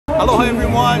Aloha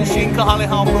everyone, Shane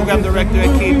Kahalehao, Program Director at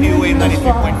KPOA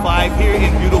 93.5 here in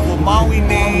beautiful Maui,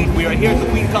 Maine. We are here at the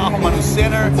Queen Ahumanu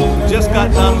Center. Just got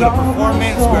done with a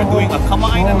performance. We're doing a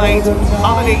āina night,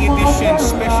 holiday edition,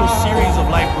 special series of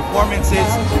live performances.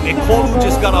 Ekolu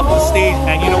just got off the stage,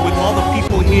 and you know, with all the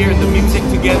people here and the music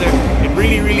together, it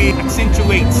really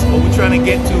accentuates what we're trying to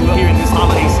get to here in this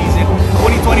holiday season.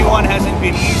 2021 hasn't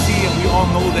been easy, and we all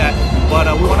know that. But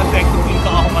we want to thank the Queen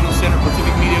Ahumanu Center,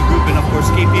 Pacific Media Group, and of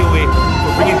course KPOA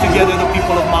for bringing together the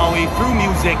people of Maui through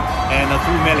music and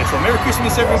through mele. So Merry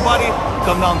Christmas everybody,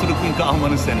 come down to the Queen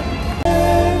Ahumanu Center.